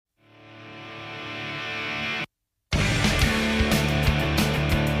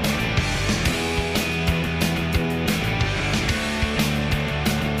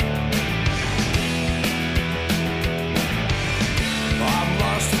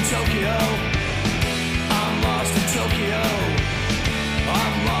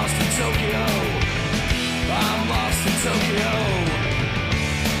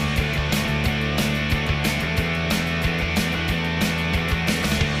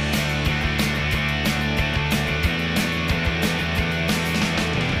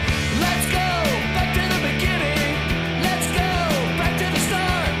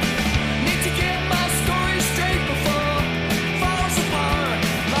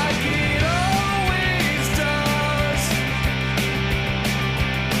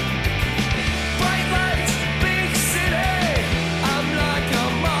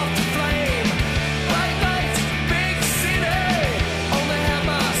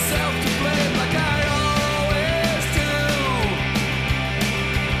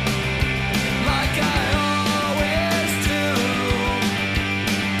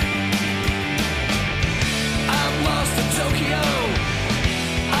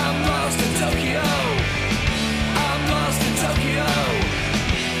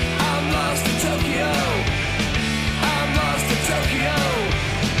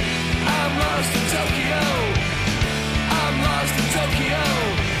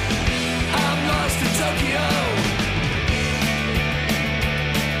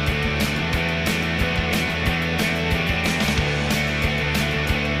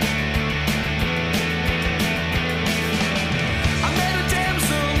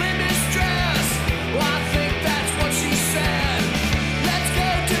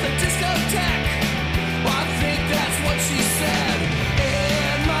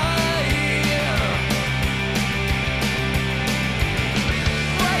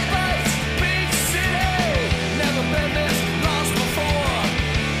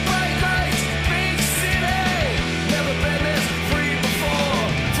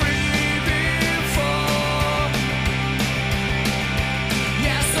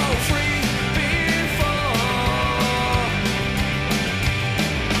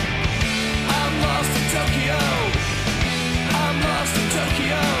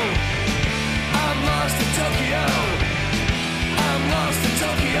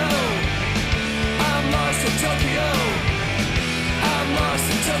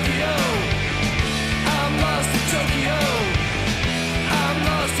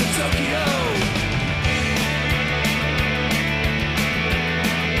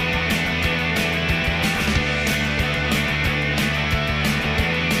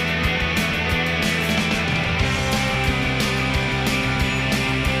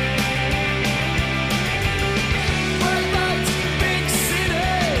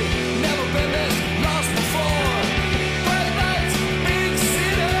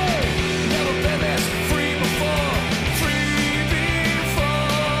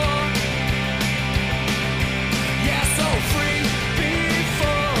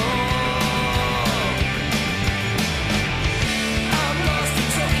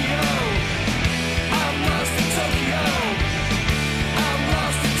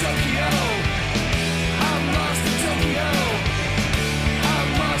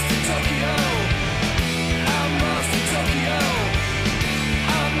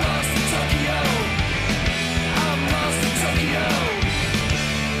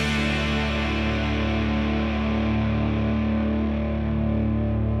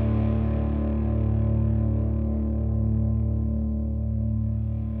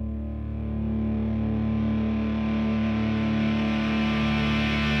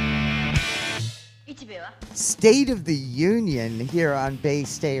State of the Union here on Bay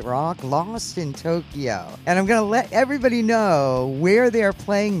State Rock, Lost in Tokyo. And I'm going to let everybody know where they're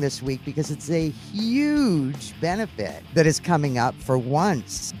playing this week because it's a huge benefit that is coming up for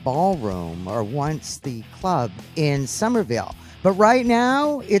Once Ballroom or Once the Club in Somerville. But right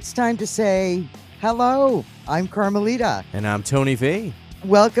now, it's time to say hello. I'm Carmelita. And I'm Tony V.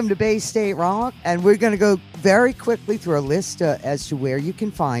 Welcome to Bay State Rock, and we're going to go very quickly through a list as to where you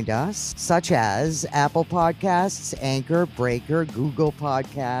can find us, such as Apple Podcasts, Anchor, Breaker, Google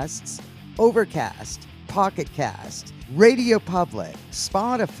Podcasts, Overcast, Pocket Cast, Radio Public,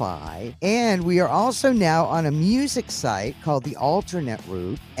 Spotify, and we are also now on a music site called The Alternate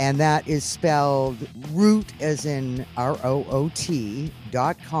Route, and that is spelled root as in ROOT.com.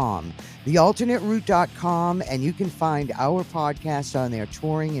 TheAlternateRoute.com, and you can find our podcast on their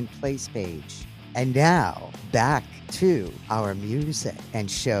touring and place page. And now, back to our music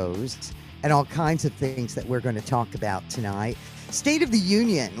and shows and all kinds of things that we're going to talk about tonight. State of the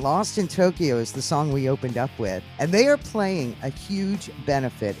Union, Lost in Tokyo is the song we opened up with, and they are playing a huge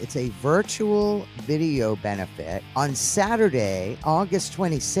benefit. It's a virtual video benefit on Saturday, August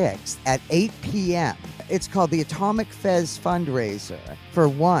 26th at 8 p.m. It's called the Atomic Fez Fundraiser for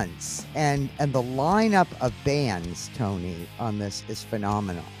Once, and the lineup of bands, Tony, on this is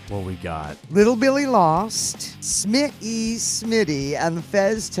phenomenal. What we got? Little Billy Lost, Smitty and the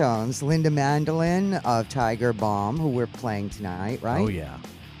Fez Tones, Linda Mandolin of Tiger Bomb, who we're playing tonight, right? Oh, yeah.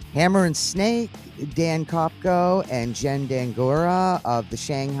 Hammer and Snake, Dan Kopko and Jen Dangora of the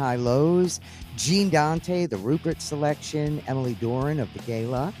Shanghai Lows, Gene Dante, the Rupert Selection, Emily Doran of the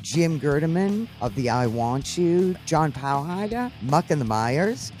Gala, Jim Gerdeman of the I Want You, John Powhida, Muck and the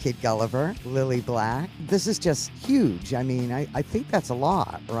Myers, Kid Gulliver, Lily Black. This is just huge. I mean, I think that's a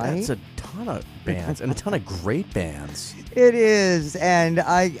lot, right? That's a ton of bands and a ton of great bands. It is, and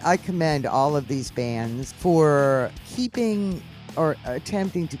I commend all of these bands for keeping or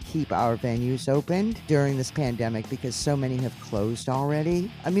attempting to keep our venues open during this pandemic because so many have closed already.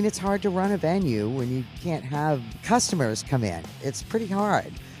 I mean, it's hard to run a venue when you can't have customers come in. It's pretty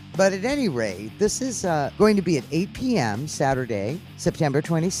hard. But at any rate, this is going to be at 8 p.m. Saturday, September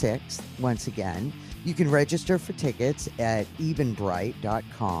 26th, once again. You can register for tickets at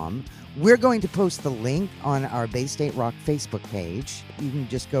Eventbrite.com. We're going to post the link on our Bay State Rock Facebook page. You can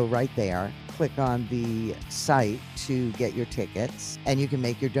just go right there, click on the site to get your tickets, and you can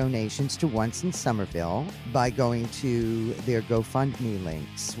make your donations to Once in Somerville by going to their GoFundMe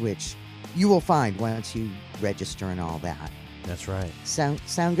links, which you will find once you register and all that. That's right. Sound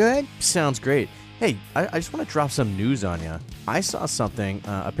good? Sounds great. Hey, I just want to drop some news on you. I saw something.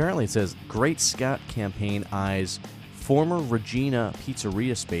 Apparently it says, Great Scott Campaign eyes former Regina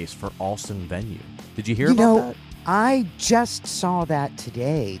Pizzeria space for Alston venue. Did you hear about that? I just saw that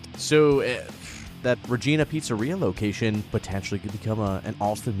today. So that Regina Pizzeria location potentially could become an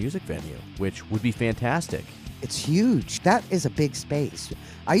Alston music venue, which would be fantastic. It's huge. That is a big space.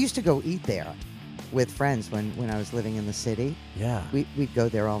 I used to go eat there with friends when I was living in the city. Yeah. We'd go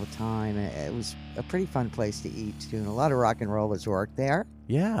there all the time. It was a pretty fun place to eat, too. And a lot of rock and rollers worked there.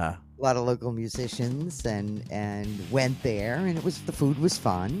 Yeah. A lot of local musicians and went there, and the food was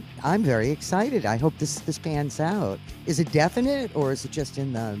fun. I'm very excited. I hope this pans out. Is it definite, or is it just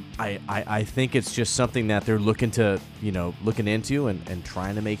in the... I think it's just something that they're looking into and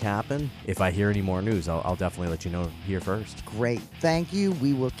trying to make happen. If I hear any more news, I'll definitely let you know here first. Great. Thank you.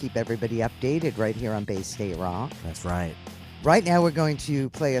 We will keep everybody updated right here on Bay State Rock. That's right. Right now, we're going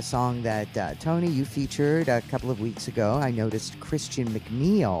to play a song that, Tony, you featured a couple of weeks ago. I noticed Christian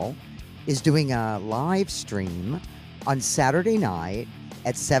McNeil is doing a live stream on Saturday night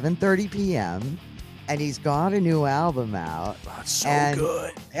at 7:30 p.m., and he's got a new album out. That's so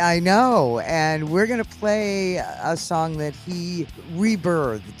good. I know, and we're going to play a song that he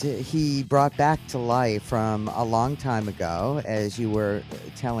rebirthed. He brought back to life from a long time ago, as you were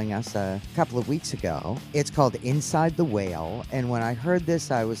telling us a couple of weeks ago. It's called Inside the Whale, and when I heard this,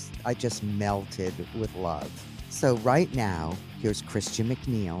 I just melted with love. So right now, here's Christian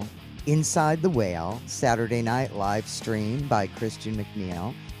McNeil, Inside the Whale, Saturday night live stream by Christian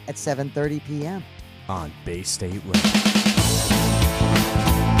McNeil at 7:30 p.m. on Bay State Road.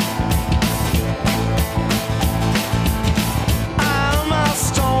 I'm a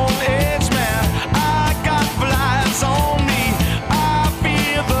stone age man. I got flies on me. I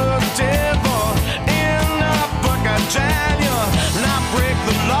fear the devil in a book of Daniel. And I break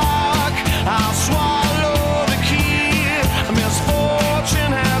the lock. I'll swallow the key.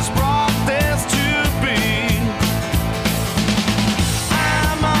 Misfortune has brought this to be.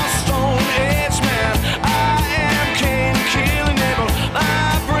 I'm a stone age man. I am King.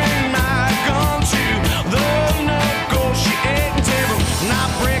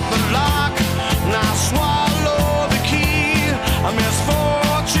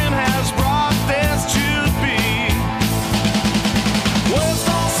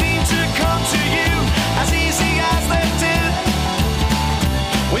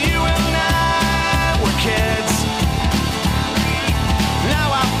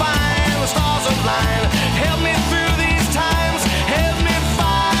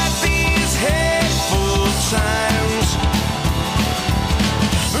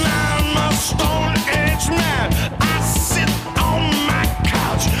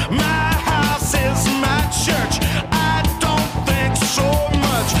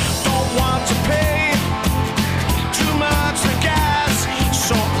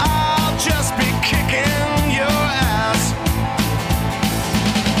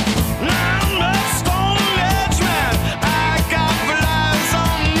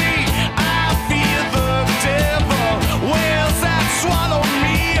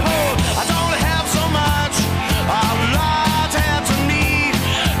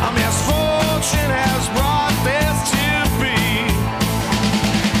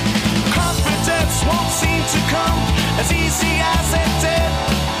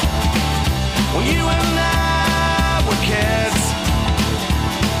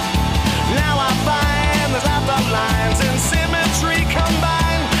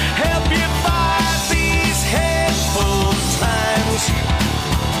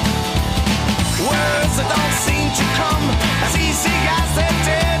 won't you come as easy as it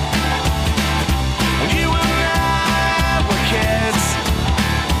did when you and I were kids?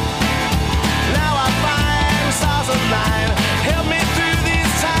 Now I find stars align, help me through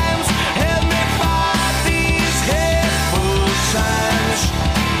these times, help me fight these hateful times.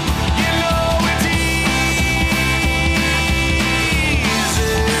 You know it's easy,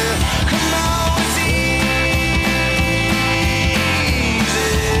 come on, it's easy,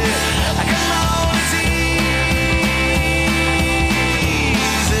 come on, it's easy.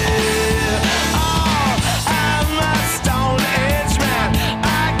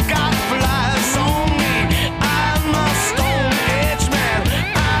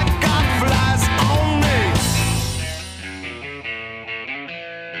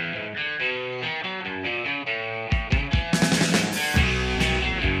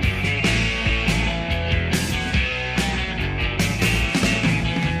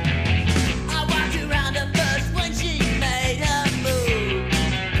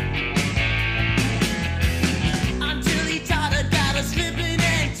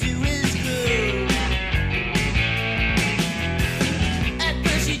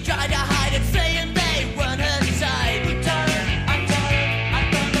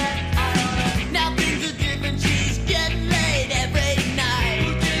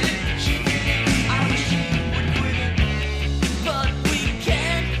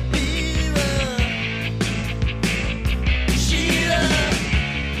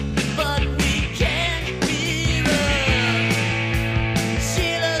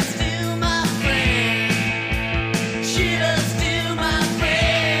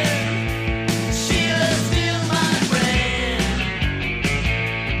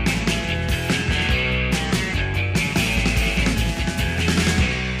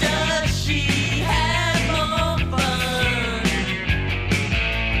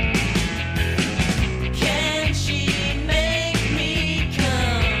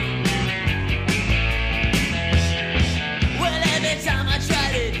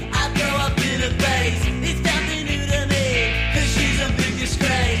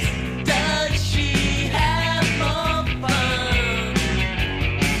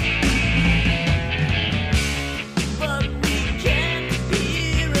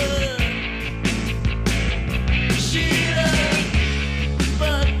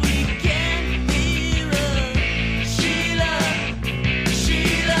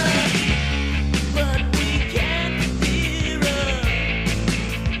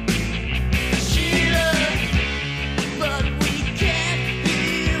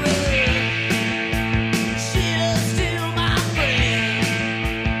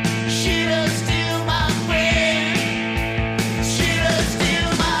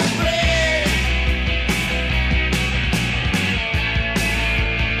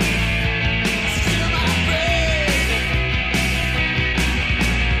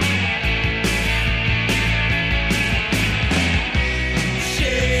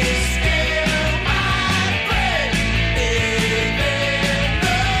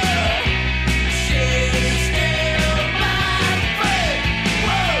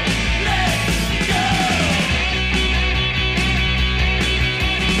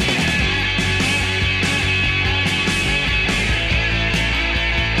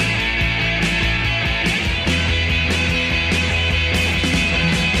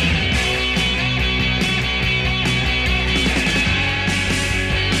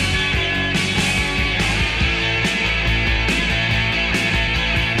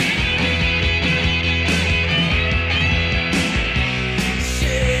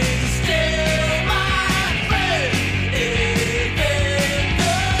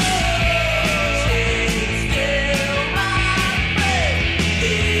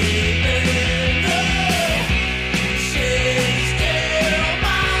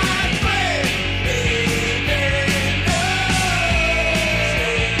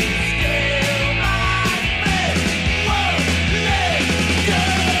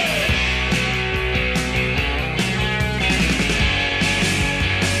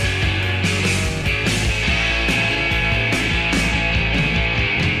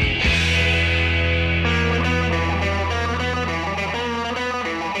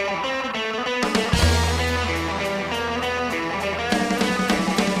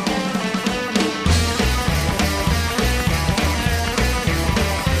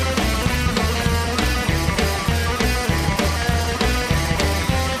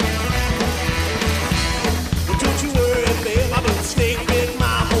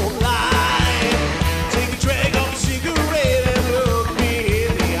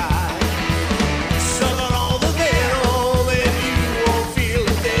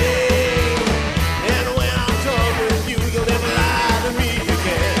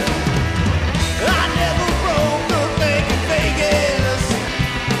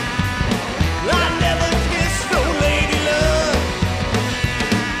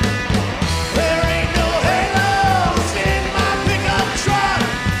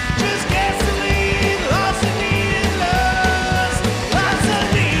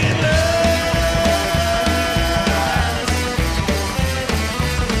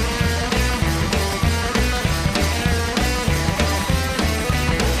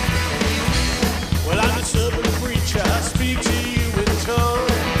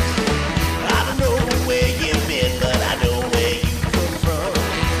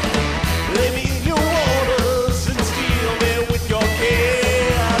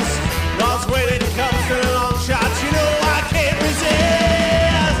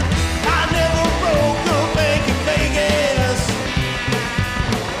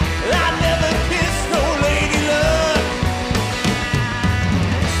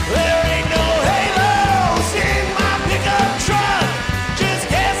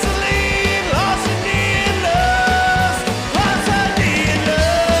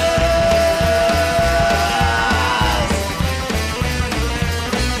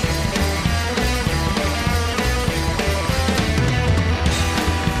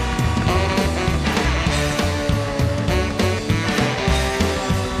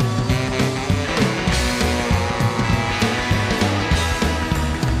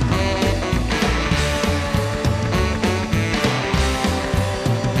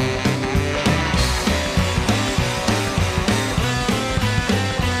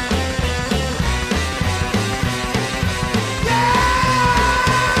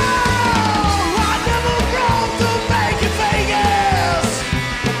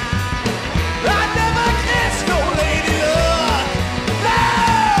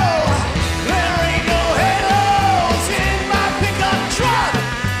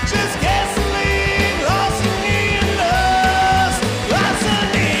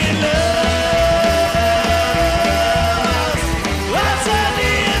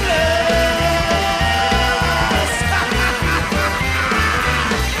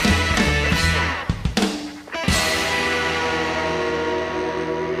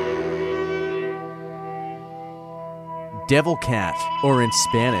 Devil Cat, or in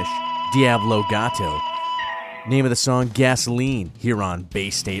Spanish, Diablo Gato. Name of the song, Gasoline, here on Bay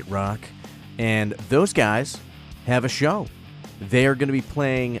State Rock. And those guys have a show. They are going to be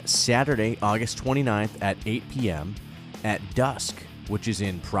playing Saturday, August 29th at 8 p.m. at Dusk, which is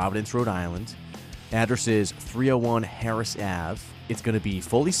in Providence, Rhode Island. Address is 301 Harris Ave. It's going to be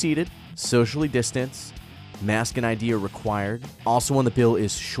fully seated, socially distanced, mask and ID are required. Also on the bill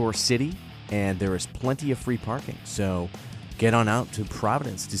is Shore City, and there is plenty of free parking. So get on out to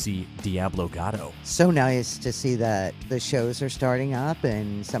Providence to see Diablo Gato. So nice to see that the shows are starting up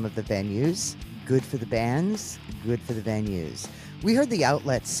in some of the venues. Good for the bands, good for the venues. We heard the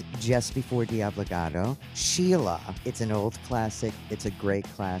Outlets just before Diablo Gato. Sheila, it's an old classic. It's a great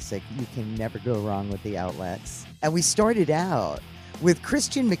classic. You can never go wrong with the Outlets. And we started out with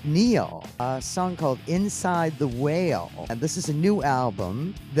Christian McNeil, a song called Inside the Whale. And this is a new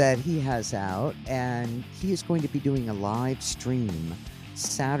album that he has out, and he is going to be doing a live stream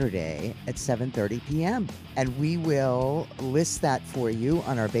Saturday at 7:30 p.m. And we will list that for you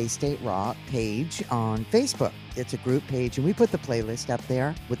on our Bay State Rock page on Facebook. It's a group page, and we put the playlist up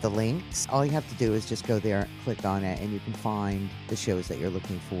there with the links. All you have to do is just go there, click on it, and you can find the shows that you're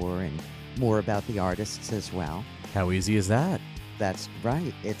looking for and more about the artists as well. How easy is that? That's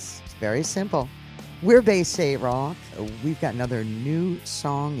right. It's very simple. We're Bay State Rock. We've got another new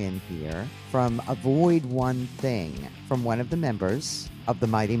song in here from Avoid One Thing, from one of the members of the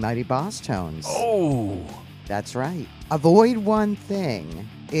Mighty Mighty Boss Tones. Oh! That's right. Avoid One Thing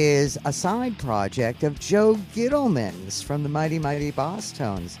is a side project of Joe Gittleman's from the Mighty Mighty Boss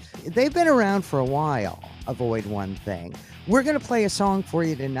Tones. They've been around for a while, Avoid One Thing. We're going to play a song for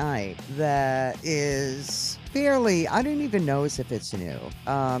you tonight that is fairly, I don't even know if it's new.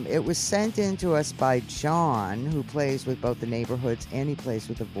 It was sent in to us by John, who plays with both the Neighborhoods and he plays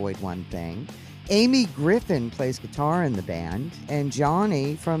with Avoid One Thing. Amy Griffin plays guitar in the band, and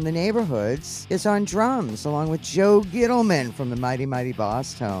Johnny from the Neighborhoods is on drums, along with Joe Gittleman from the Mighty Mighty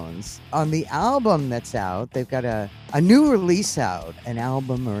Boss Tones. On the album that's out, they've got a new release out, an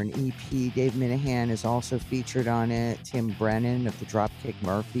album or an EP. Dave Minahan is also featured on it. Tim Brennan of the Dropkick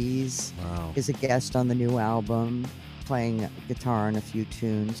Murphys is a guest on the new album, playing guitar on a few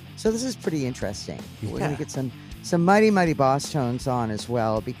tunes. So this is pretty interesting. We're going to get some Mighty Mighty Boss Tones on as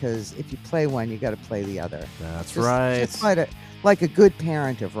well, because if you play one, you got to play the other. That's right. Just like a good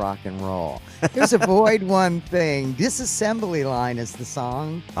parent of rock and roll. Here's Avoid One Thing. Disassembly Line is the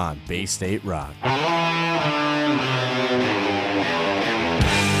song on Bay State Rock.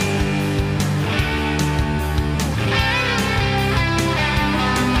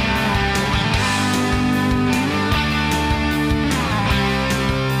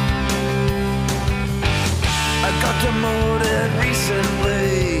 Got demoted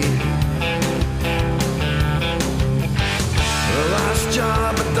recently. Last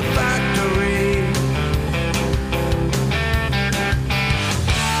job at the factory.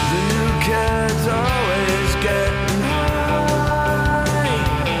 The new kids always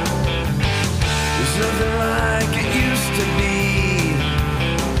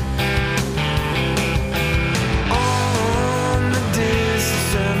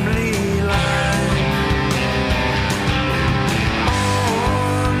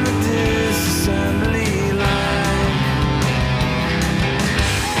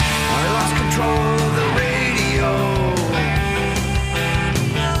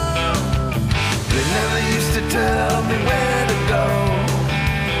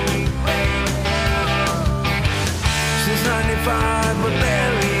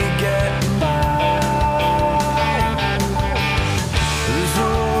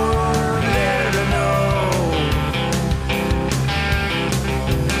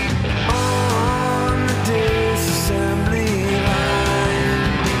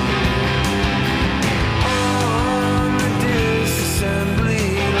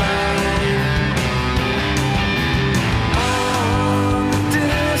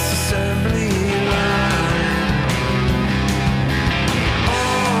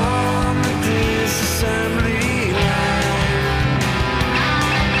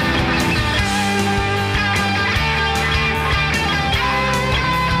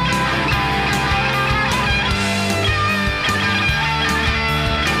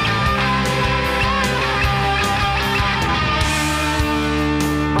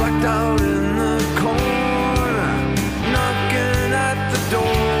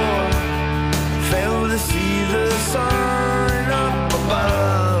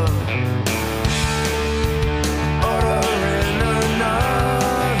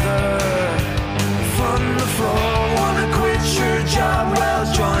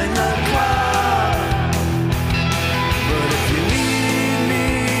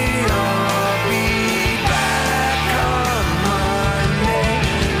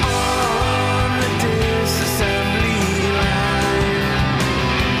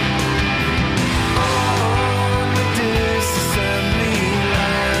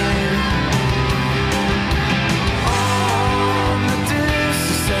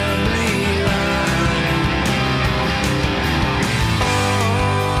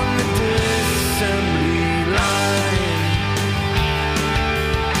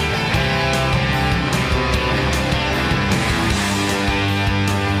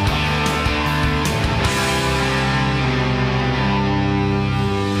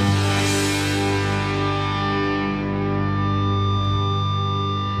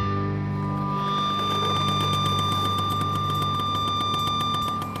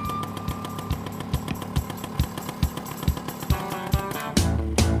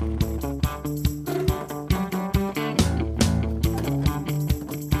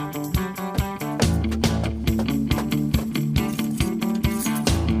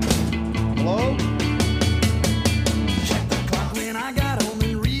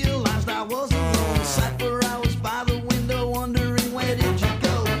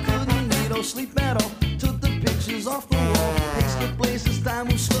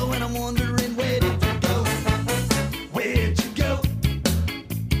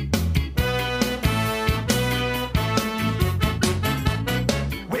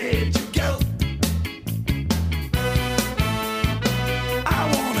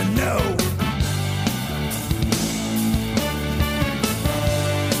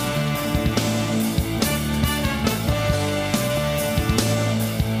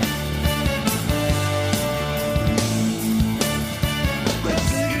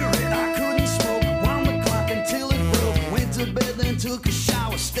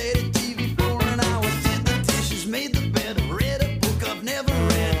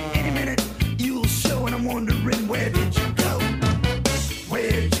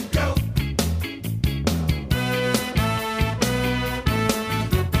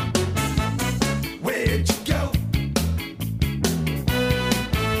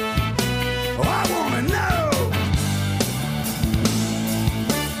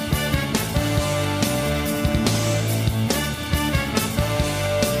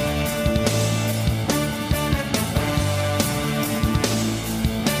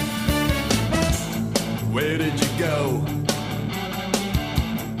Where did you go?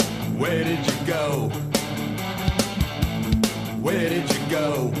 Where did you go? Where did you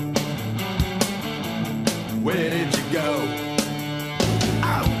go? Where did you go?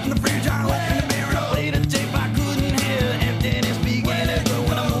 I opened the fridge, I looked in the mirror, I played a tape I couldn't hear. Emptiness began to grow,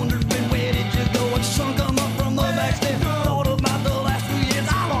 and I wondered where did you go? And sun come up from the back stairs. Thought about the last few years,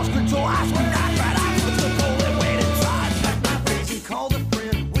 I lost control. I screamed, I cried, I was the cold and waited inside. Smacked my face and called a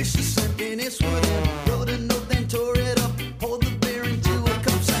friend, wished the emptiness would end. Wrote a note, then tore it up, poured the beer into a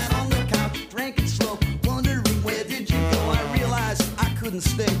cup, sat on the couch, drank it slow, wondering where did you go? I realized I couldn't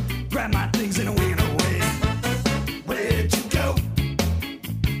stay, grabbed my things and went away. Where'd you go?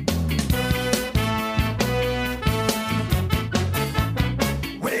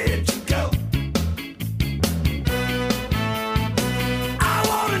 Where'd you go? I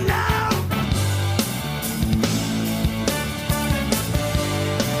wanna know.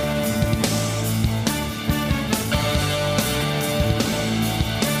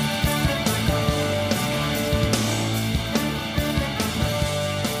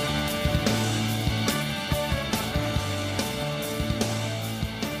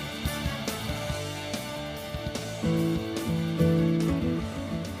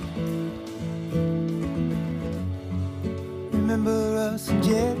 Remember us in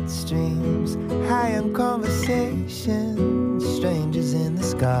jet streams, high on conversation, strangers in the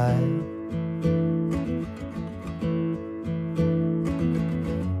sky.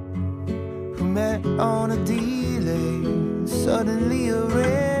 Who met on a delay, suddenly a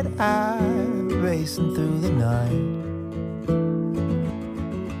red eye racing through the night.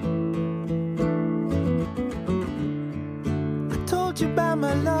 I told you about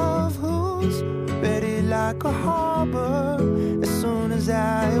my love who's ready like a harbor as soon as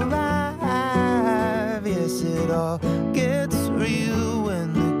I arrive. Yes, it all gets real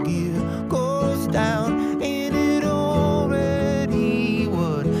when the gear goes down, and it already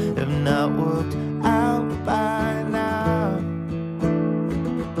would have not worked out by now.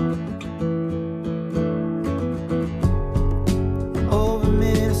 Over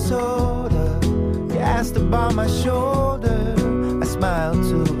Minnesota, you asked about my shoulder, I smiled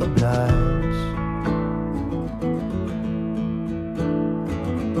to oblige.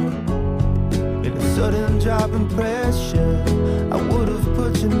 Sudden drop in pressure, I would have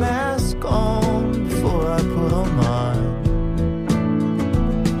put your mask on before I put on mine.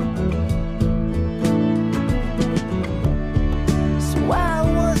 So why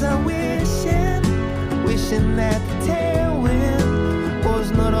was I wishing that the tailwind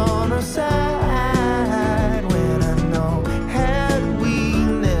was not on our side, when I know had we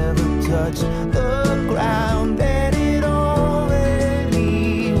never touched the ground that it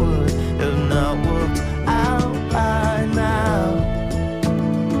already would have not worked out by now.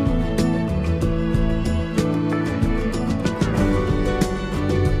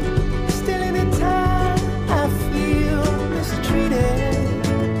 Still in the time I feel mistreated.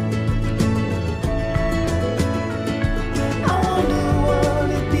 I wonder what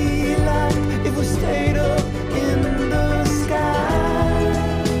it'd be like if we stayed up in the sky,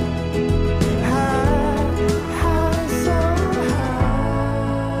 high, so high.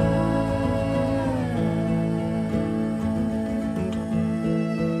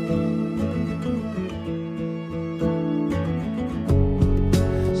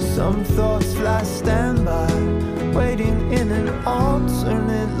 Some thoughts fly standby, waiting in an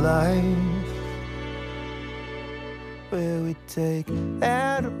alternate life, where we take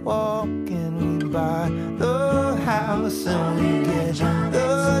that walk and we buy the house and we get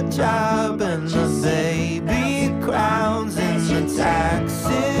the job and the baby crowns and the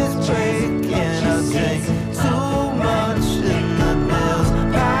taxes break, and I drink too much and the bills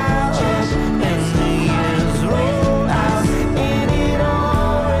pile up and the years roll out, and it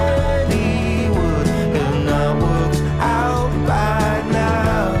already would have not worked out by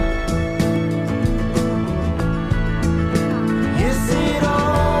now. Yes, it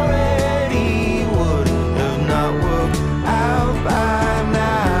already would have not worked out by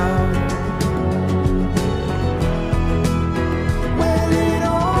now. Well, it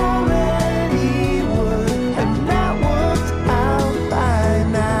already would have not worked out by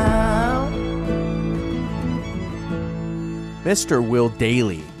now. Mr. Will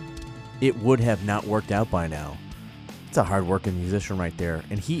Daly. It would have not worked out by now. It's a hard-working musician right there,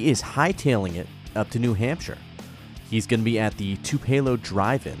 and he is hightailing it up to New Hampshire. He's going to be at the Tupelo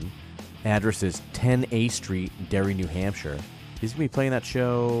Drive-In. Address is 10A Street, Derry, New Hampshire. He's going to be playing that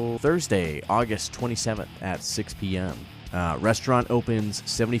show Thursday, August 27th at 6 p.m. Restaurant opens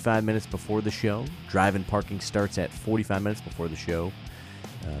 75 minutes before the show. Drive-in parking starts at 45 minutes before the show.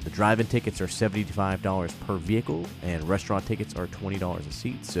 The drive-in tickets are $75 per vehicle, and restaurant tickets are $20 a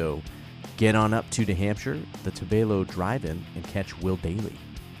seat. So get on up to New Hampshire, the Tupelo Drive-In, and catch Will Dailey.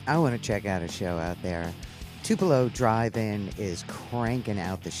 I want to check out a show out there. Tupelo Drive-In is cranking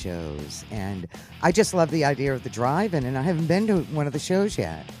out the shows, and I just love the idea of the drive-in, and I haven't been to one of the shows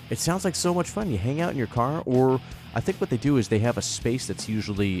yet. It sounds like so much fun. You hang out in your car, or I think what they do is they have a space that's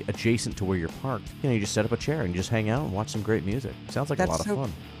usually adjacent to where you're parked. You know, you just set up a chair and just hang out and watch some great music. Sounds like a lot of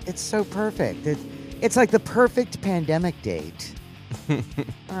fun. It's so perfect. It's like the perfect pandemic date. All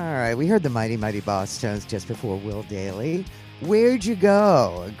right, we heard the Mighty Mighty Bosstones just before Will Dailey. Where'd You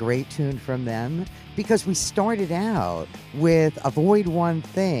Go? A great tune from them, because we started out with Avoid One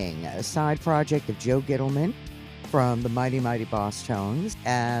Thing, a side project of Joe Gittleman from the Mighty Mighty Bosstones,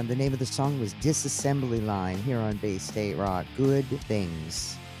 and the name of the song was Disassembly Line here on Bay State Rock. Good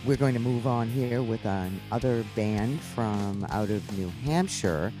Things. We're going to move on here with another band from out of New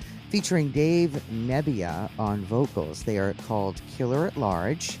Hampshire, featuring Dave Nebbia on vocals. They are called Killer at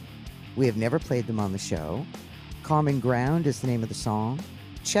Large. We have never played them on the show. Common Ground is the name of the song.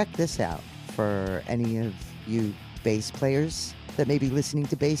 Check this out for any of you bass players that may be listening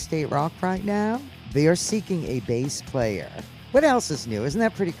to Bay State Rock right now. They are seeking a bass player. What else is new? Isn't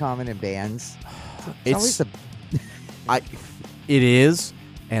that pretty common in bands? It is,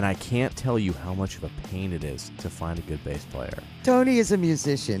 and I can't tell you how much of a pain it is to find a good bass player. Tony is a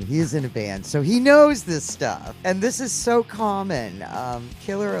musician. He is in a band, so he knows this stuff. And this is so common.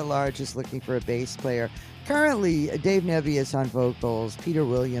 Killer at Large is looking for a bass player. Currently, Dave Nebbia is on vocals. Peter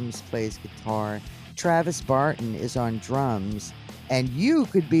Williams plays guitar. Travis Barton is on drums. And you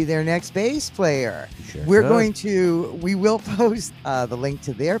could be their next bass player. Sure We will post the link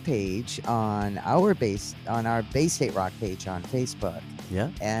to their page on our Bay State Rock page on Facebook. Yeah.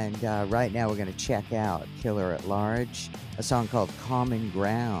 And right now we're going to check out Killer at Large, a song called Common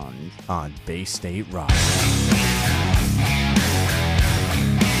Ground on Bay State Rock.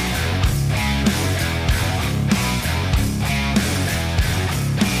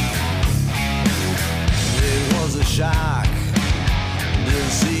 It was a shock. Didn't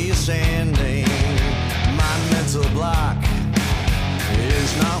see you standing. My mental block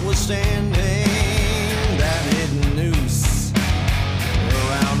is notwithstanding that hidden noose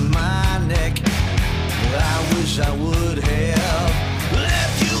around my neck. I wish I would have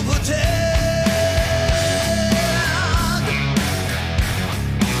left you protect.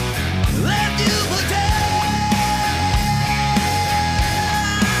 Left you protect.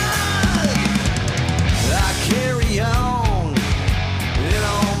 I carry on.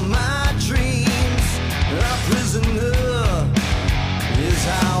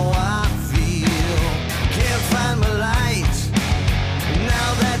 How I feel. Can't find my light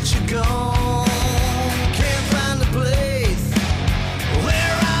now that you're gone. Can't find a place.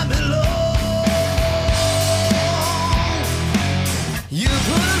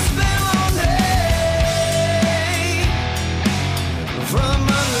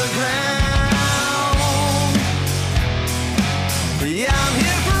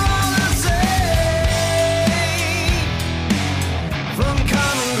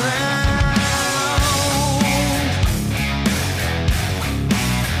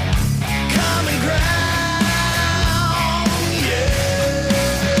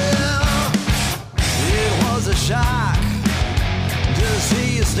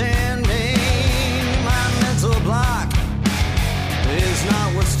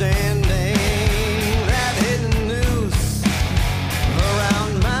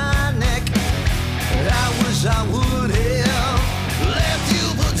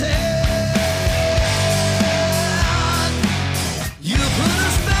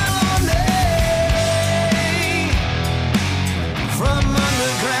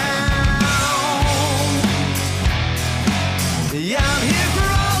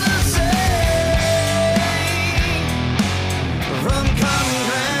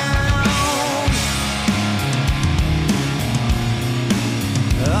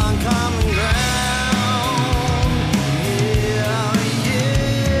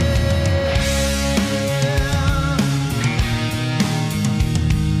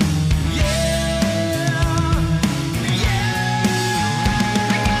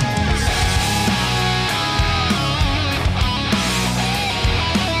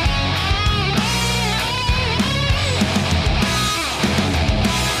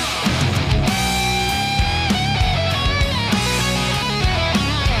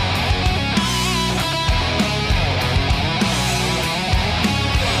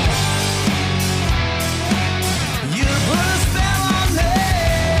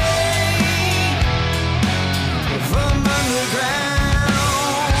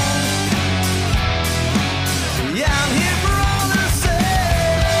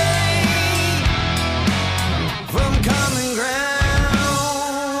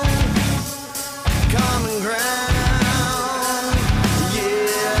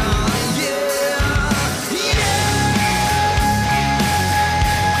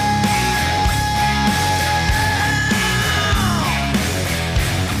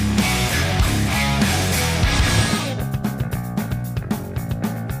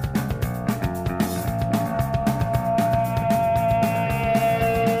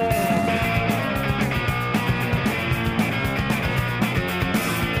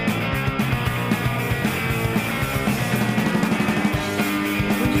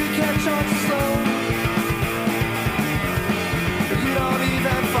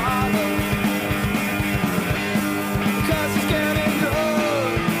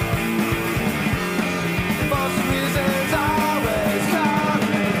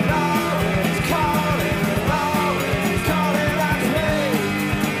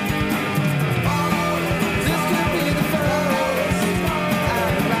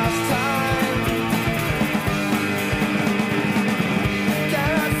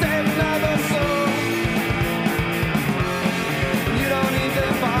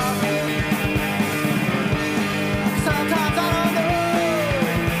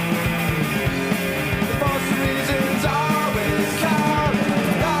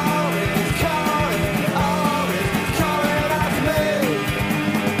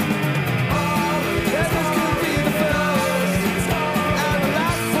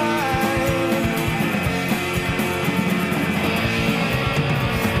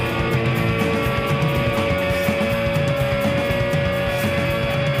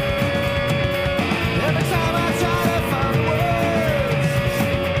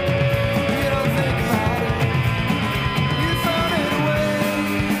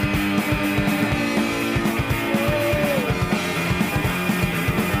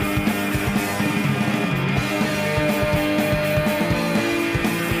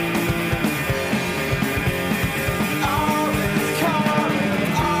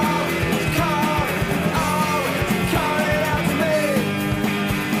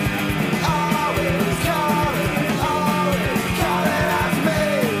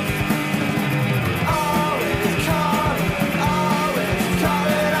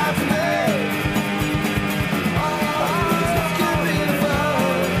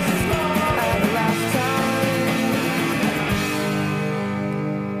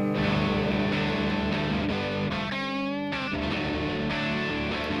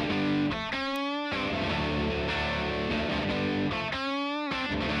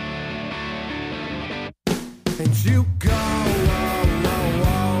 you go, whoa, whoa,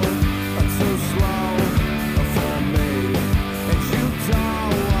 whoa, too slow for me. And you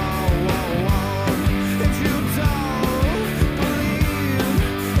don't, whoa, whoa, whoa, and you don't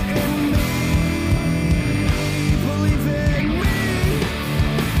believe in me. Believe in me.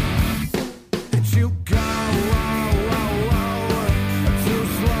 And you go, whoa, whoa, whoa, too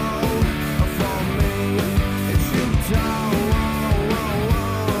slow for me. And you don't, whoa, whoa,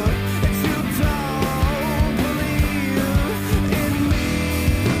 whoa, and you don't believe in me.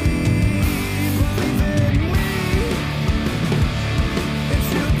 Believe in me. And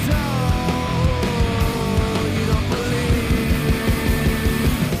you don't believe.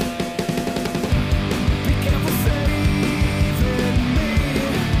 Be careful saving me.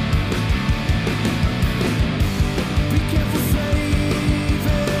 Be careful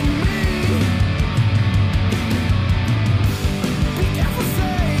saving me. Be careful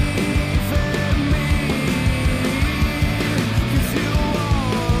saving me. 'Cause you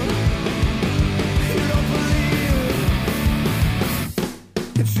don't believe.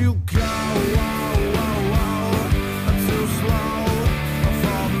 If you go, whoa, whoa, whoa, too slow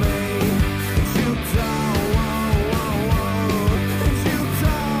for me. If you don't, whoa, whoa, whoa, if you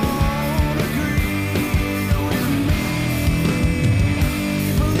don't agree with me,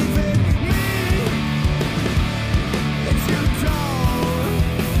 believe in me. If you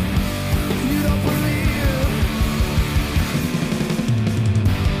don't believe.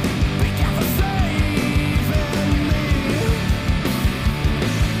 Be careful saving me.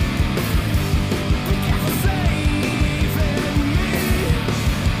 Be careful saving me.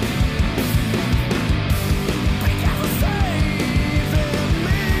 Be careful saving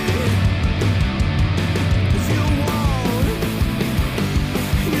me. 'Cause you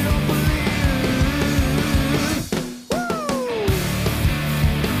don't believe. Woo!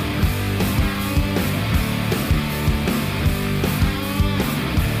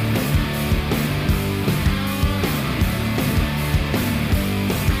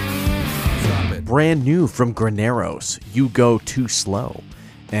 Drop it. Brand new from Graneros, You Go Too Slow.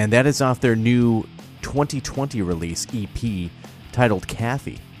 And that is off their new 2020 release EP titled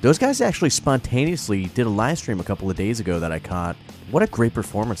Kathy. Those guys actually spontaneously did a live stream a couple of days ago that I caught. What a great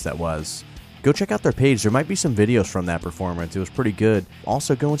performance that was. Go check out their page. There might be some videos from that performance. It was pretty good.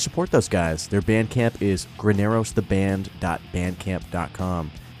 Also, go and support those guys. Their Bandcamp is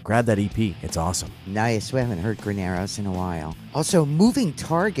granerostheband.bandcamp.com. Grab that EP. It's awesome. Nice. We haven't heard Graneros in a while. Also, Moving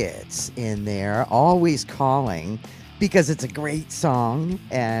Targets in there, always calling, because it's a great song,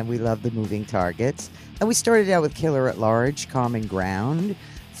 and we love the Moving Targets. And we started out with Killer at Large, Common Ground,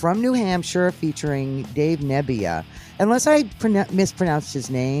 from New Hampshire, featuring Dave Nebbia. Unless I mispronounced his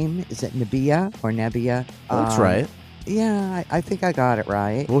name, is it Nebbia or Nebbia? That's right. Yeah, I think I got it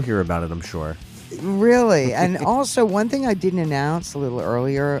right. We'll hear about it, I'm sure. Really. And also, one thing I didn't announce a little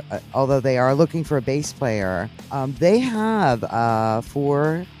earlier, although they are looking for a bass player, they have a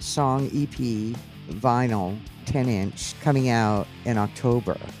 4-song EP vinyl 10-inch coming out in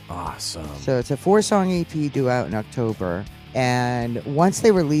October. Awesome. So it's a 4-song EP due out in October. And once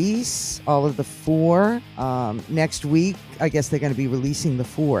they release all of the 4, next week, I guess they're going to be releasing the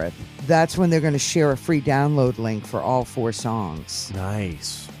 4th. That's when they're going to share a free download link for all 4 songs.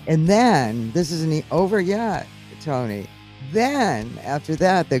 Nice. And then, this isn't over yet, Tony. Then, after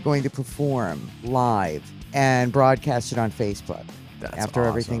that, they're going to perform live and broadcast it on Facebook. That's after awesome.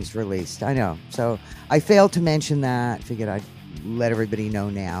 everything's released. I know. So I failed to mention that. Figured I'd let everybody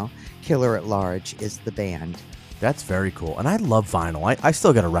know now. Killer at Large is the band. That's very cool. And I love vinyl. I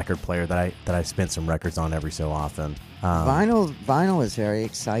still got a record player that I spin some records on every so often. Vinyl is very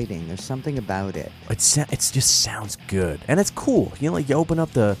exciting. There's something about it. It just sounds good. And it's cool. You know, like you open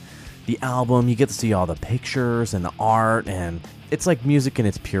up the album, you get to see all the pictures and the art, and it's like music in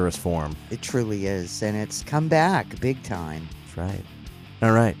its purest form. It truly is. And it's come back big time. That's right.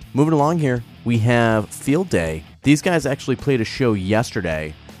 All right. Moving along here, we have Field Day. These guys actually played a show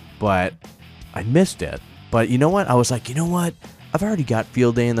yesterday, but I missed it. But you know what? I was like, you know what? I've already got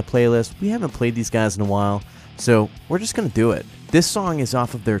Field Day in the playlist. We haven't played these guys in a while, so we're just going to do it. This song is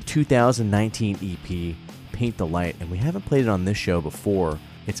off of their 2019 EP, Paint the Light, and we haven't played it on this show before.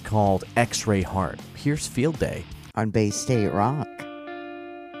 It's called X-Ray Heart. Here's Field Day. On Bay State Rock.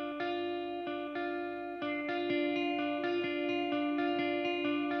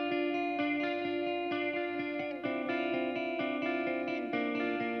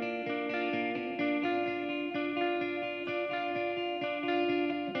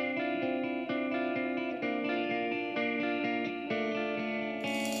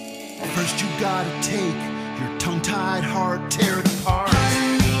 First you gotta take your tongue-tied heart, tear it apart.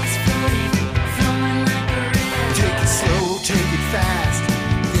 fast.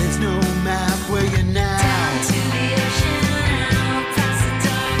 There's no map where you're now. Down to the ocean, out past the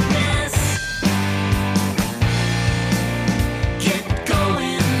darkness. Get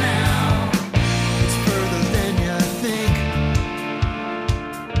going now. It's further than you think.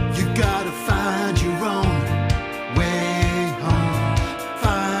 You gotta find your own way home.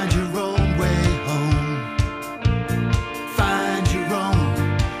 Find your own way home. Find your own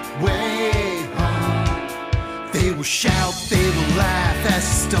way home. They will shout, they will laugh.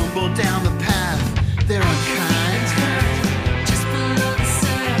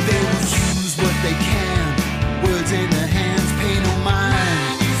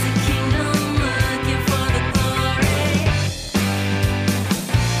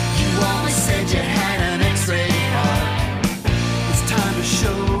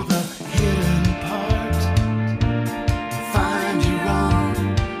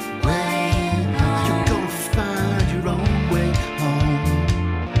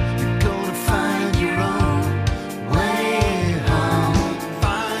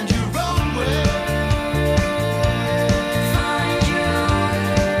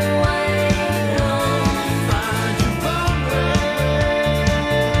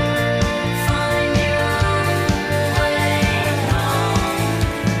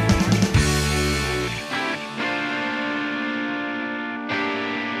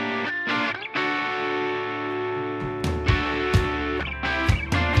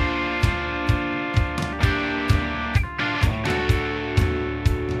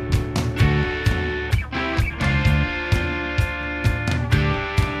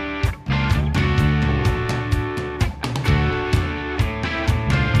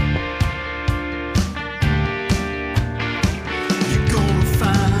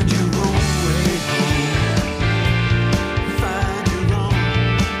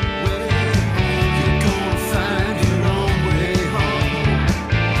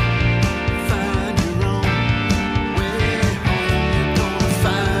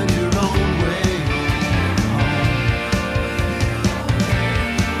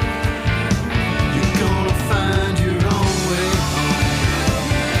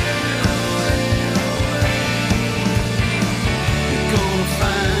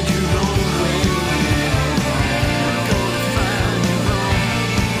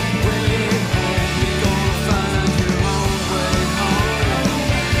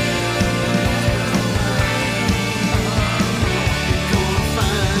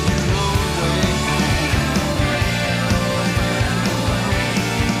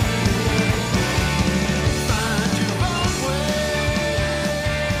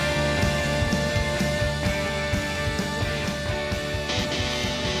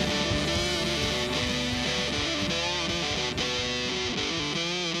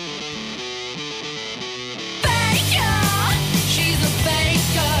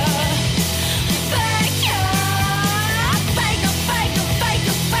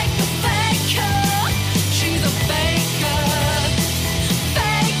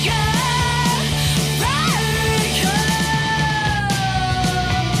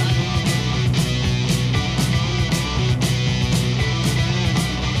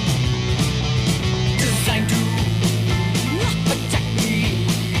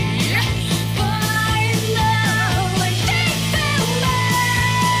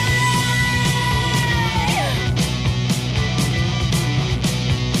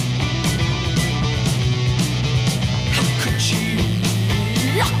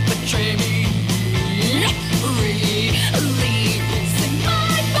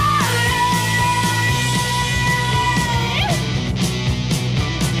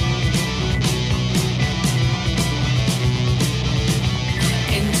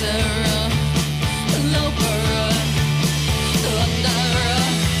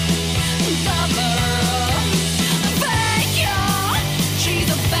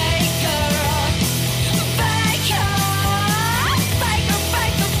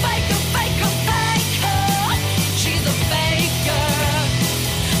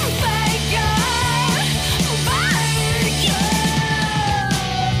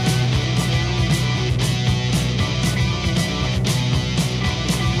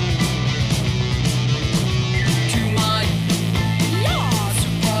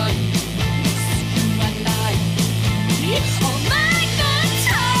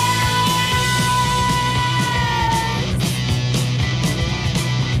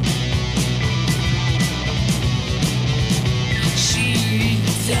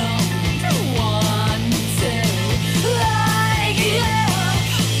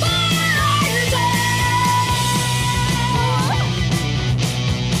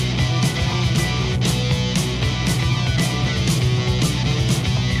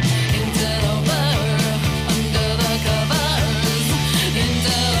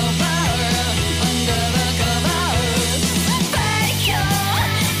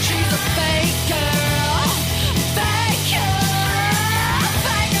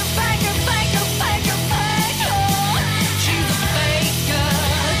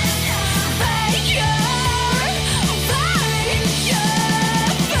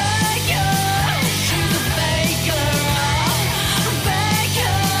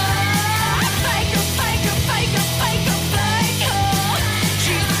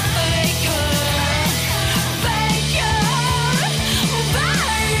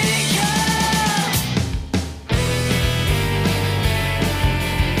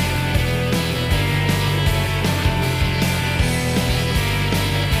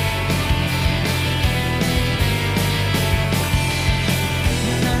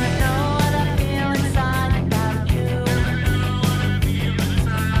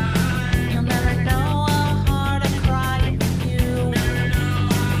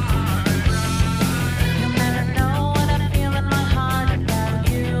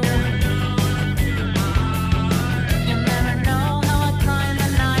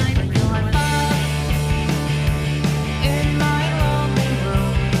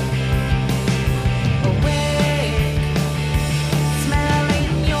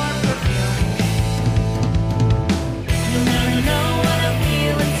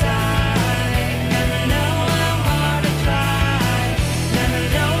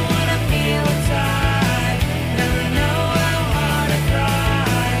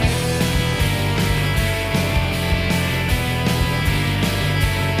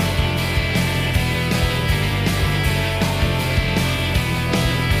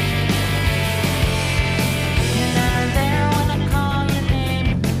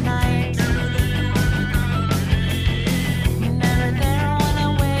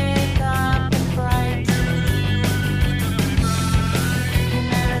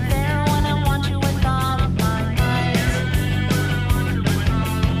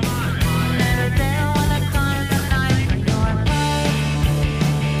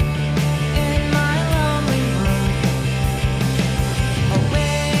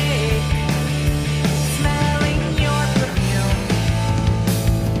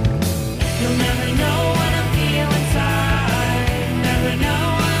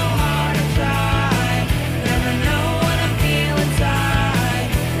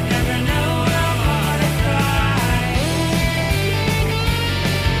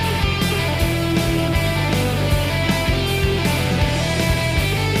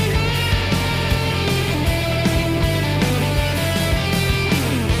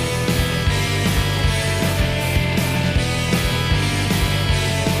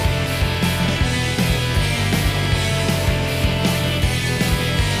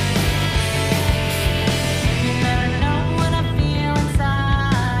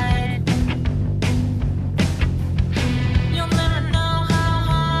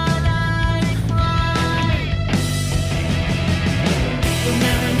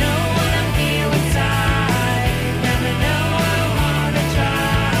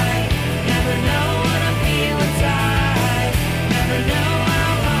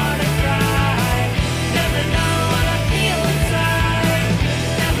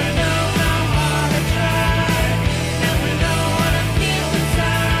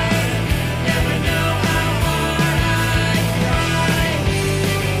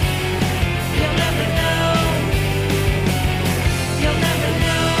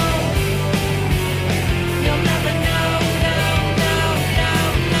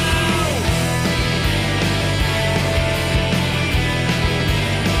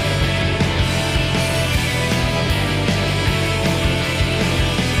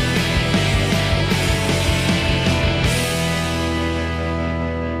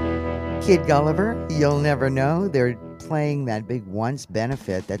 Kid Gulliver, You'll Never Know. They're playing that big Once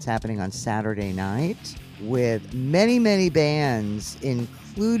benefit that's happening on Saturday night with many, many bands,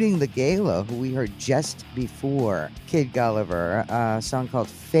 including the Gala, who we heard just before Kid Gulliver, a song called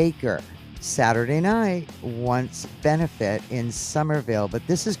Faker. Saturday night, Once benefit in Somerville, but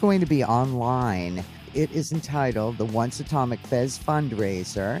this is going to be online. It is entitled the Once Atomic Fez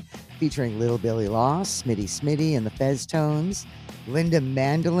Fundraiser, featuring Little Billy Loss, Smitty Smitty and the Fez Tones, Linda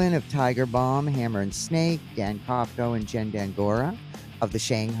Mandolin of Tiger Bomb, Hammer and Snake, Dan Kofko and Jen Dangora of the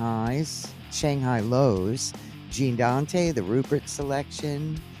Shanghai Lows, Gene Dante, the Rupert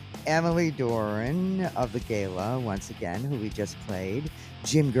Selection, Emily Doran of the Gala, once again, who we just played,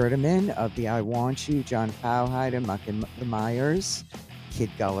 Jim Gerdeman of the I Want You, John Powhide and Muck and the Myers,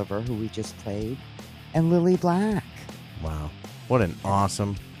 Kid Gulliver, who we just played, and Lily Black. Wow. What an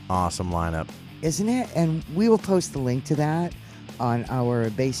awesome lineup. Isn't it? And we will post the link to that on our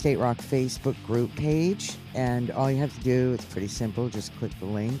Bay State Rock Facebook group page. And all you have to do, it's pretty simple, just click the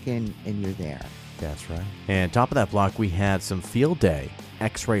link and you're there. That's right. And top of that block, we had some Field Day,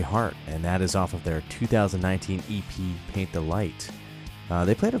 X-Ray Heart, and that is off of their 2019 EP, Paint the Light.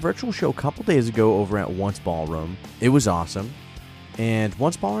 They played a virtual show a couple days ago over at Once Ballroom. It was awesome. And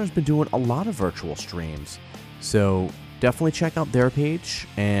Once Ballroom has been doing a lot of virtual streams. So definitely check out their page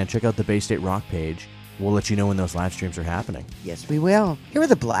and check out the Bay State Rock page. We'll let you know when those live streams are happening. Yes, we will. Here are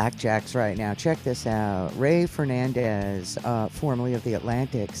the Blackjacks right now. Check this out. Ray Fernandez, formerly of the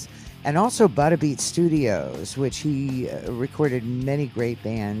Atlantics, and also Butterbeat Studios, which he recorded many great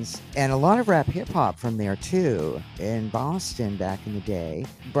bands and a lot of rap hip-hop from there too in Boston back in the day.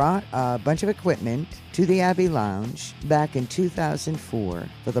 Brought a bunch of equipment to the Abbey Lounge back in 2004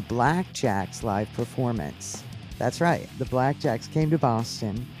 for the Blackjacks live performance. That's right, the Blackjacks came to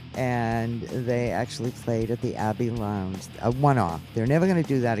Boston and they actually played at the Abbey Lounge, a one-off. They're never going to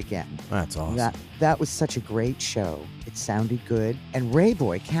do that again. That's awesome. That was such a great show. It sounded good. And Ray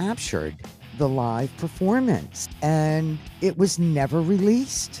Boy captured the live performance, and it was never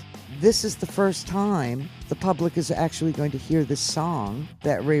released. This is the first time the public is actually going to hear this song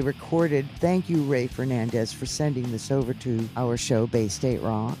that Ray recorded. Thank you, Ray Fernandez, for sending this over to our show, Bay State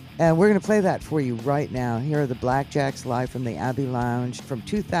Rock. And we're going to play that for you right now. Here are the Blackjacks live from the Abbey Lounge from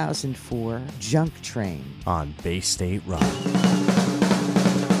 2004, Junk Train. On Bay State Rock.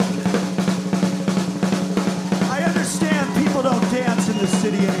 I understand people don't dance in the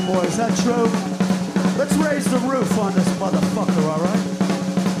city anymore. Is that true? Let's raise the roof on this motherfucker, all right?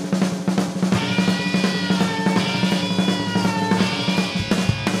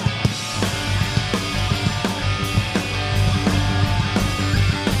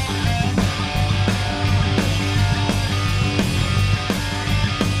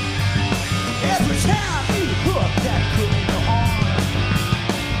 Every time you hook that criminal arm,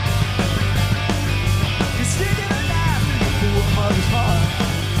 you're sticking a knife in the poor mother's heart.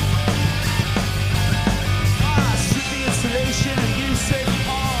 Strip the insulation and you say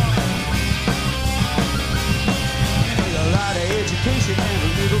harm. You need a lot of education and a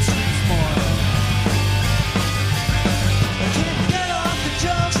little street smart. Can you get off the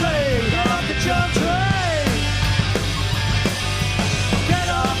junk train? Get off the junk train. Get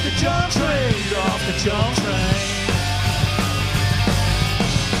off the junk train. Get off the junk train.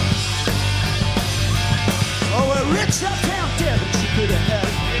 Oh, a rich uptown devil, she could have had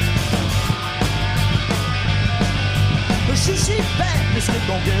it. But she bad, this kid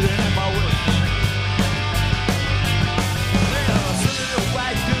gon' get in my way. Yeah, some little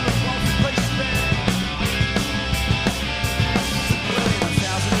white dude wants to play spin.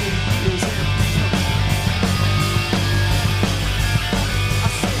 1,080 years in. I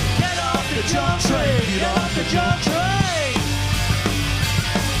said, get off the junk train, get off the junk train.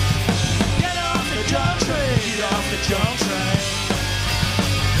 Get off the junk train, get off the junk train.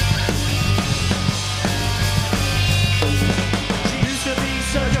 She used to be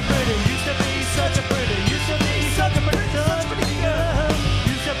such a pretty, used to be such a pretty, used to be such a pretty, such a pretty girl.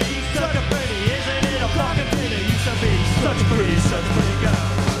 Used to be such a pretty, isn't it a fucking pity? Used to be such a pretty girl.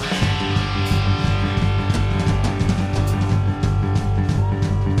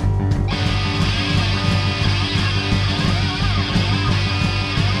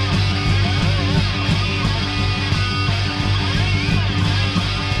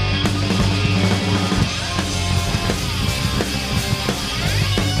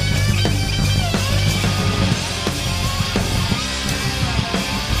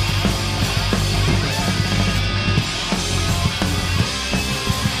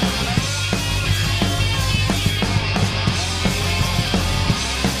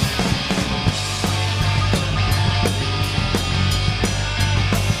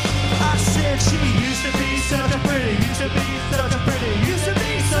 She used to be such a pretty, used to be such a pretty, used to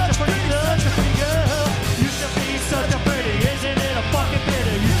be such a pretty, such a pretty girl. Used to be such a pretty, isn't it a fucking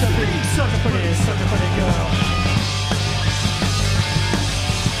pity? Used to be such a pretty girl.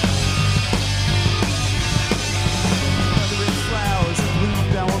 Gathering flowers and bloom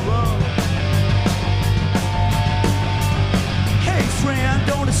down a road. Hey friend,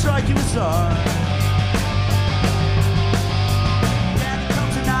 don't it strike you as odd? Daddy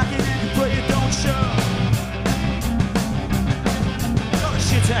comes a knocking and you pray you don't show. All the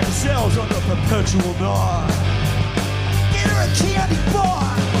shit's at yourselves under perpetual gnaw. Get her a candy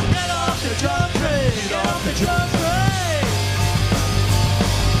bar. Get off the drunk train. Get off the drunk train.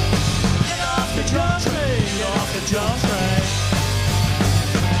 Get off the drunk train. Get off the drunk train.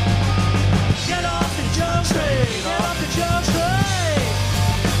 Get off the drunk train. Get off the drunk train.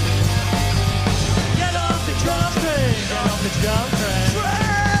 Get off the drunk train. Get off the drunk train.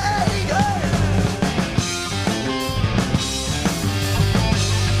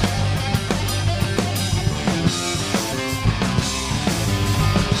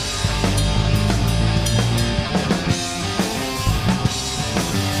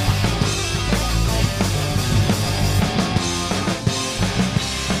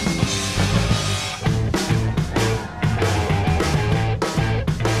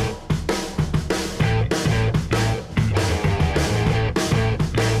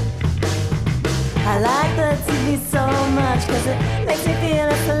 I like the TV so much cause it makes me feel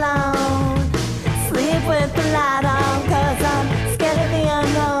less alone. Sleep with the light on cause I'm scared of the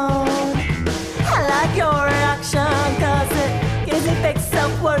unknown. I like your reaction cause it gives me fake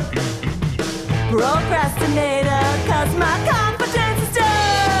self-worth. Procrastinator cause my confidence is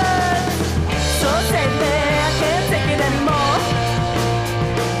dirt. So save me, I can't take it anymore.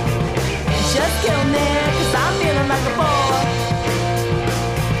 Just kill me cause I'm feeling like a bore.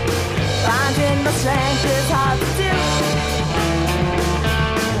 Finding my strength is hard to do,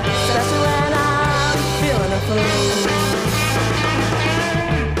 especially when I'm feeling a fool.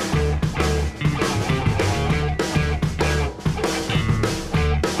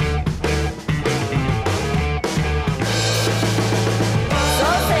 So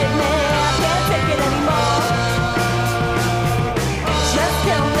save me, I can't take it anymore. Just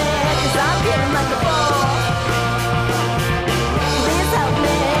kill me, cause I'm feeling like a bore. Please help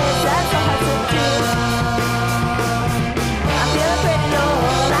me, that's so hard to do. I'm feeling pretty low,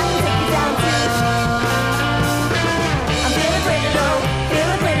 I can take you down too. I'm feeling pretty low,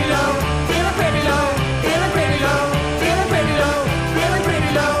 feeling pretty low, feeling pretty low, feeling pretty low, feeling pretty low, feeling pretty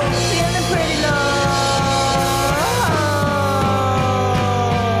low, feeling pretty low.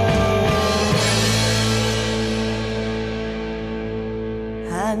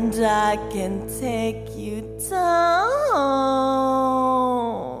 And I can take you down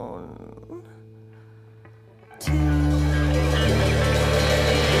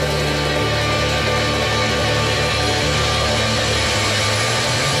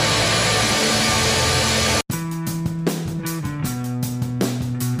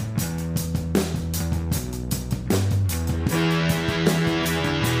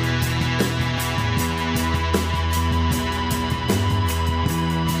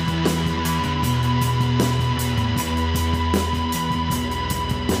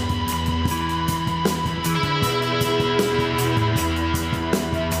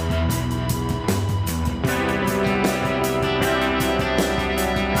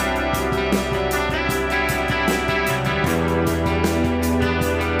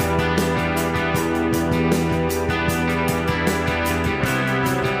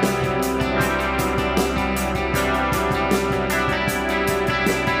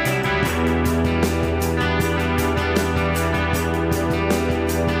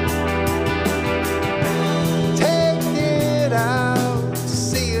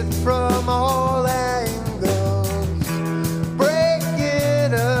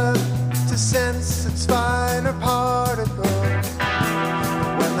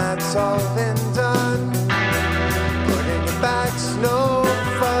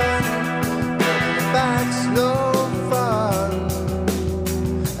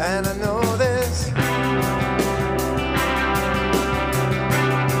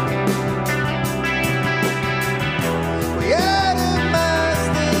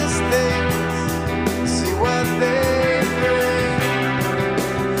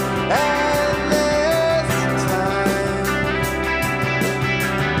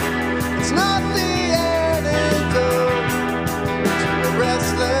nothing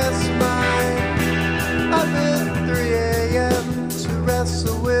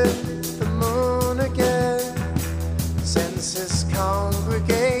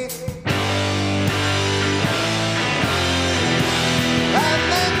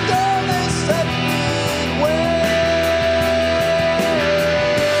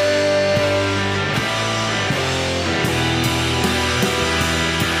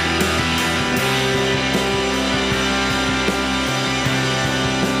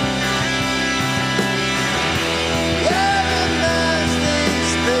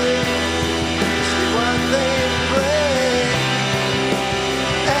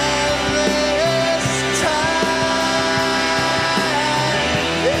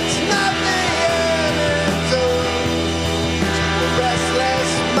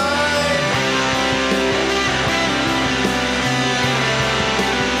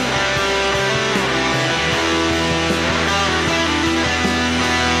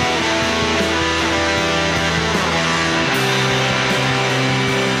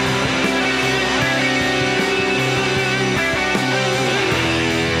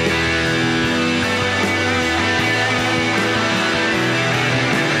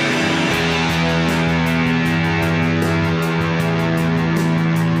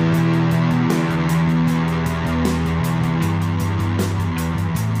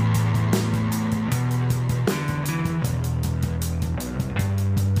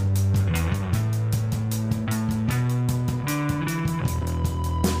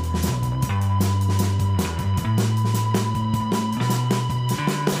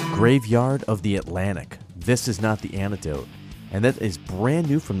Graveyard of the Atlantic. This is not the antidote. And that is brand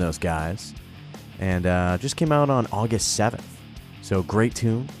new from those guys. And just came out on August 7th. So great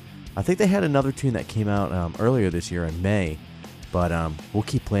tune. I think they had another tune that came out earlier this year in May. But we'll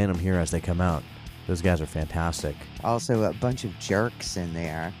keep playing them here as they come out. Those guys are fantastic. Also, a bunch of jerks in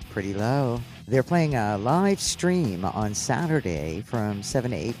there. Pretty low. They're playing a live stream on Saturday from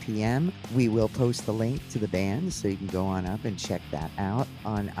 7 to 8 p.m. We will post the link to the band so you can go on up and check that out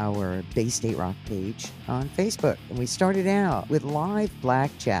on our Bay State Rock page on Facebook. And we started out with live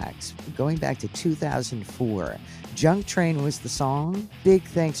Blackjacks going back to 2004. Junk Train was the song. Big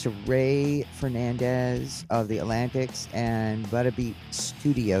thanks to Ray Fernandez of the Atlantics and Butterbeat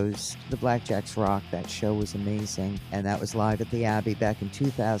Studios. The Blackjacks rock. That show was amazing. And that was live at the Abbey back in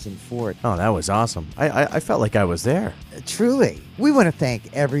 2004. Oh, that was awesome. I felt like I was there. Truly. We want to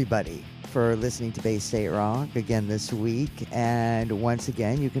thank everybody for listening to Bay State Rock again this week. And once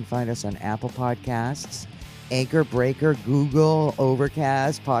again, you can find us on Apple Podcasts, Anchor, Breaker, Google,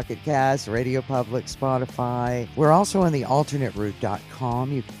 Overcast, Pocket Cast, Radio Public, Spotify. We're also on the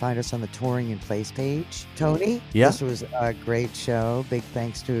alternateroute.com. You can find us on the Touring in Place page. Tony, Yeah. This was a great show. Big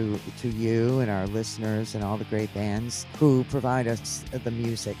thanks to you and our listeners and all the great bands who provide us the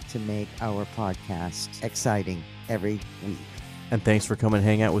music to make our podcast exciting every week. And thanks for coming and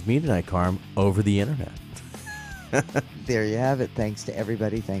hang out with me tonight, Carm, over the internet. There you have it. Thanks to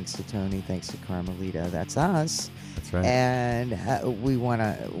everybody. Thanks to Tony. Thanks to Carmelita. That's us. That's right. And we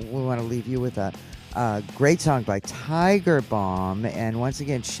wanna leave you with a great song by Tiger Bomb. And once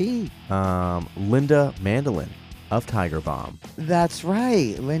again, Linda Mandolin of Tiger Bomb. That's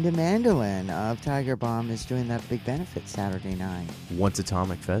right. Linda Mandolin of Tiger Bomb is doing that big benefit Saturday night. Once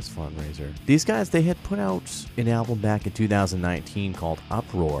Atomic Fest fundraiser. These guys, they had put out an album back in 2019 called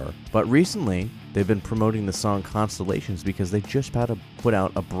Uproar, but recently they've been promoting the song Constellations because they just about to put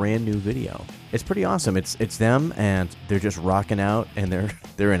out a brand new video. It's pretty awesome. It's them and they're just rocking out and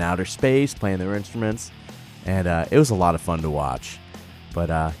they're in outer space playing their instruments, and it was a lot of fun to watch.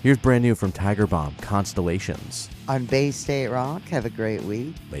 But here's brand new from Tiger Bomb, Constellations. On Bay State Rock, have a great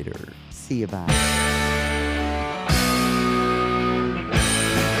week. Later. See you, bye.